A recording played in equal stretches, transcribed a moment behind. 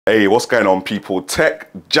Hey, what's going on people?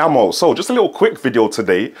 Tech Jamo. So just a little quick video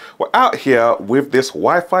today. We're out here with this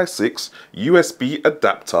Wi-Fi 6 USB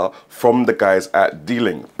adapter from the guys at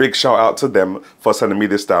D-Link. Big shout out to them for sending me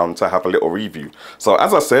this down to have a little review. So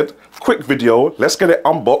as I said, quick video, let's get it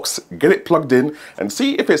unboxed, get it plugged in and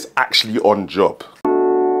see if it's actually on job.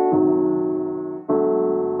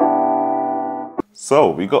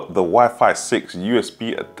 So we got the Wi-Fi 6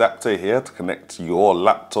 USB adapter here to connect your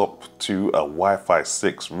laptop to a Wi-Fi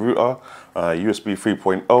 6 router, USB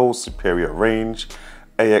 3.0, superior range,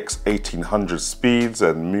 AX1800 speeds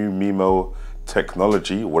and MIMO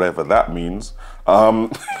technology, whatever that means.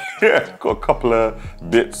 Yeah, got a couple of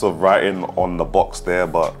bits of writing on the box there,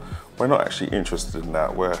 but we're not actually interested in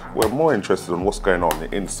that. We're more interested in what's going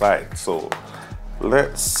on inside. So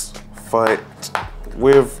let's fight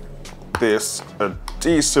with this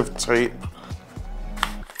adhesive tape.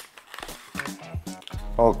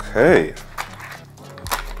 Okay,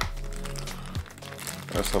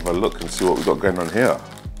 let's have a look and see what we got going on here.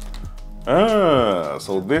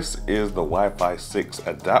 So this is the Wi-Fi 6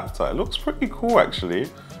 adapter. It looks pretty cool actually.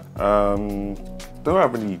 Don't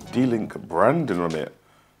have any D-Link branding on it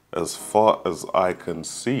as far as I can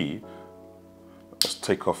see. Let's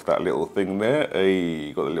take off that little thing there. Hey,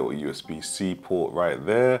 you got a little USB-C port right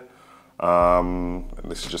there. And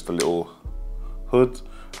this is just a little hood.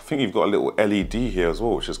 I think you've got a little LED here as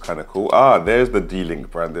well, which is kind of cool. Ah, there's the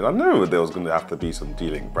D-Link branding. I knew there was going to have to be some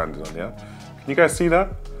D-Link branding on here. Can you guys see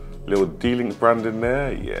that? Little D-Link branding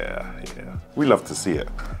there. Yeah. We love to see it.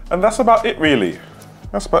 And that's about it really.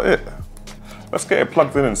 That's about it. Let's get it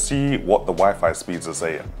plugged in and see what the Wi-Fi speeds are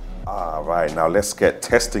saying. Alright, now let's get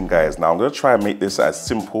testing guys. Now I'm going to try and make this as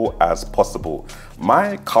simple as possible.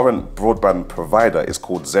 My current broadband provider is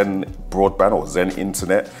called Zen Broadband or Zen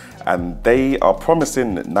Internet, and they are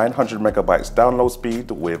promising 900 megabytes download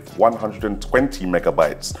speed with 120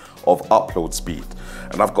 megabytes of upload speed.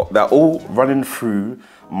 And I've got that all running through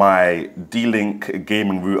my D-Link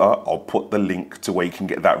gaming router. I'll put the link to where you can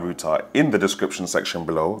get that router in the description section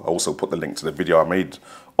below. I'll also put the link to the video I made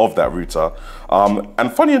of that router.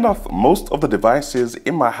 And funny enough, most of the devices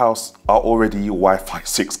in my house are already Wi-Fi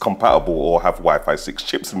 6 compatible or have Wi-Fi 6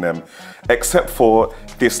 chips in them, except for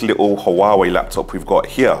this little Huawei laptop we've got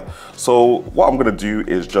here. So what I'm gonna do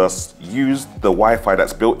is just use the Wi-Fi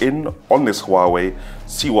that's built in on this Huawei,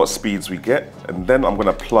 see what speeds we get, and then I'm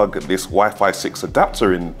gonna plug this Wi-Fi 6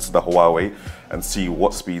 adapter into the Huawei and see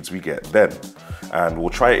what speeds we get then. And we'll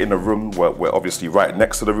try it in a room where we're obviously right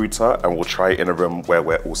next to the router, and we'll try it in a room where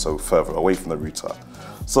we're also further away from the router.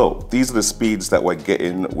 So these are the speeds that we're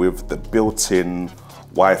getting with the built-in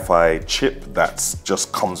Wi-Fi chip that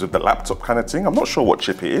just comes with the laptop kind of thing. I'm not sure what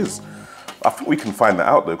chip it is. I think we can find that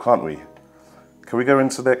out though, can't we? Can we go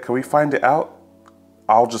into that? Can we find it out?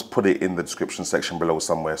 I'll just put it in the description section below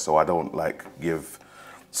somewhere so I don't like give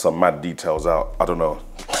some mad details out. I don't know.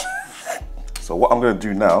 So what I'm going to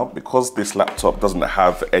do now, because this laptop doesn't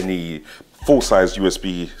have any full-size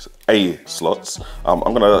USB-A slots, I'm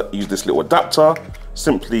going to use this little adapter,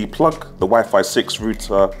 simply plug the Wi-Fi 6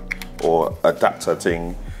 router or adapter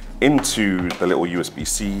thing into the little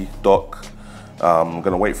USB-C dock. I'm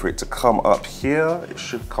going to wait for it to come up here. It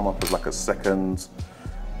should come up as like a second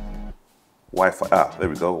Wi-Fi, there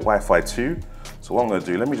we go, Wi-Fi 2. So what I'm going to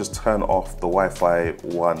do, let me just turn off the Wi-Fi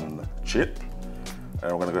 1 chip.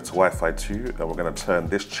 And we're going to go to Wi-Fi 2 and we're going to turn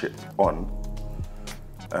this chip on.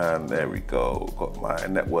 And there we go, got my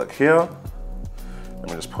network here. Let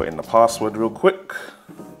me just put in the password real quick.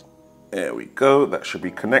 There we go, that should be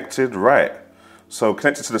connected, right. So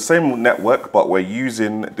connected to the same network, but we're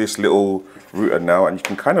using this little router now, and you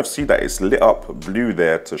can kind of see that it's lit up blue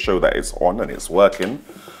there to show that it's on and it's working.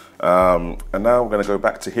 And now I'm going to go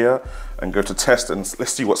back to here and go to test, and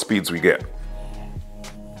let's see what speeds we get.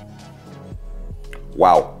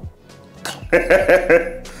 Wow.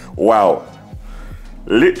 Wow.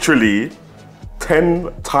 Literally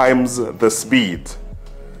 10 times the speed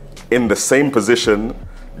in the same position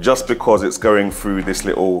just because it's going through this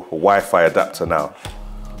little Wi-Fi adapter now.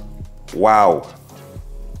 Wow.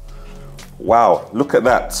 Wow, look at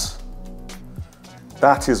that.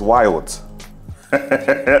 That is wild.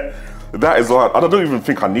 That is wild. I don't even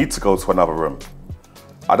think I need to go to another room.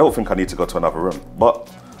 I don't think I need to go to another room, but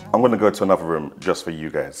I'm gonna go to another room just for you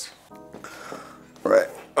guys. Right,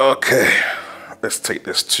 okay. Let's take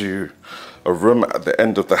this to a room at the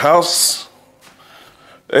end of the house.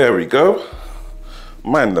 There we go.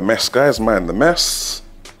 Mind the mess, guys, mind the mess.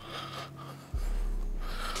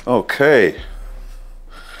 Okay.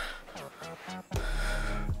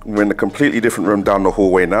 We're in a completely different room down the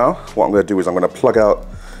hallway now. What I'm gonna do is I'm gonna plug out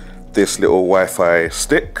this little Wi-Fi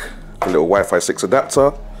stick, a little Wi-Fi 6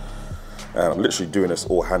 adapter. And I'm literally doing this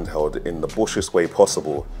all handheld in the bushest way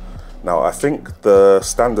possible. Now I think the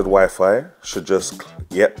standard Wi-Fi should just,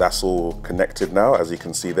 yep, that's all connected now, as you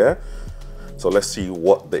can see there. So let's see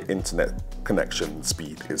what the internet connection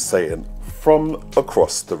speed is saying from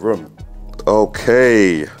across the room.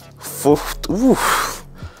 Okay, 18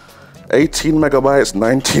 megabytes,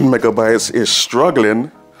 19 megabytes is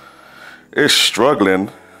struggling. It's struggling.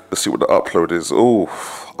 Let's see what the upload is. Oh,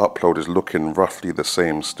 upload is looking roughly the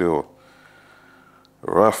same still.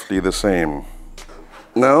 Roughly the same.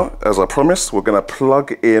 Now, as I promised, we're gonna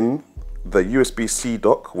plug in the USB-C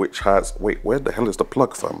dock, which has, wait, where the hell is the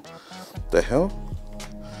plug from? The hell?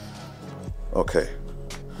 Okay,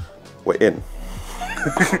 we're in.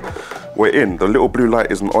 We're in. The little blue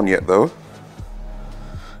light isn't on yet though.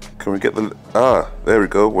 Can we get the, there we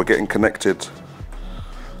go, we're getting connected.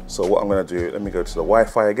 So what I'm gonna do, let me go to the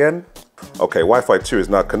Wi-Fi again. Okay, Wi-Fi 2 is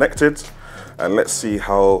now connected. And let's see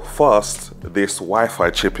how fast this Wi-Fi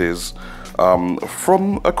chip is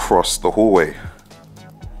from across the hallway.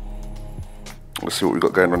 Let's see what we've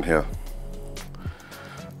got going on here.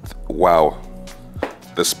 Wow,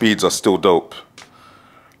 the speeds are still dope.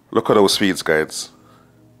 Look at those speeds, guys.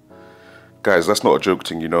 Guys, that's not a joke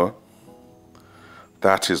thing, you know.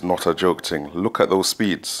 That is not a joke thing. Look at those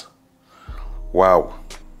speeds. Wow.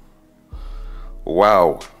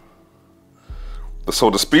 Wow. So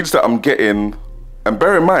the speeds that I'm getting, and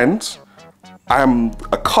bear in mind, I'm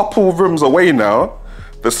a couple rooms away now.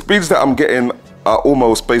 The speeds that I'm getting are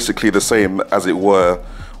almost basically the same as it were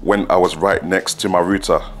when I was right next to my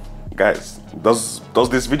router. Guys, does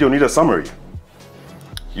this video need a summary?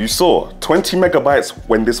 You saw 20 megabytes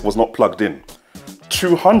when this was not plugged in.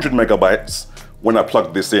 200 megabytes when I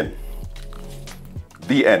plugged this in.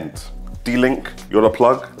 The end. D-Link, you're the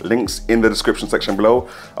plug. Links in the description section below.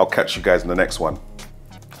 I'll catch you guys in the next one.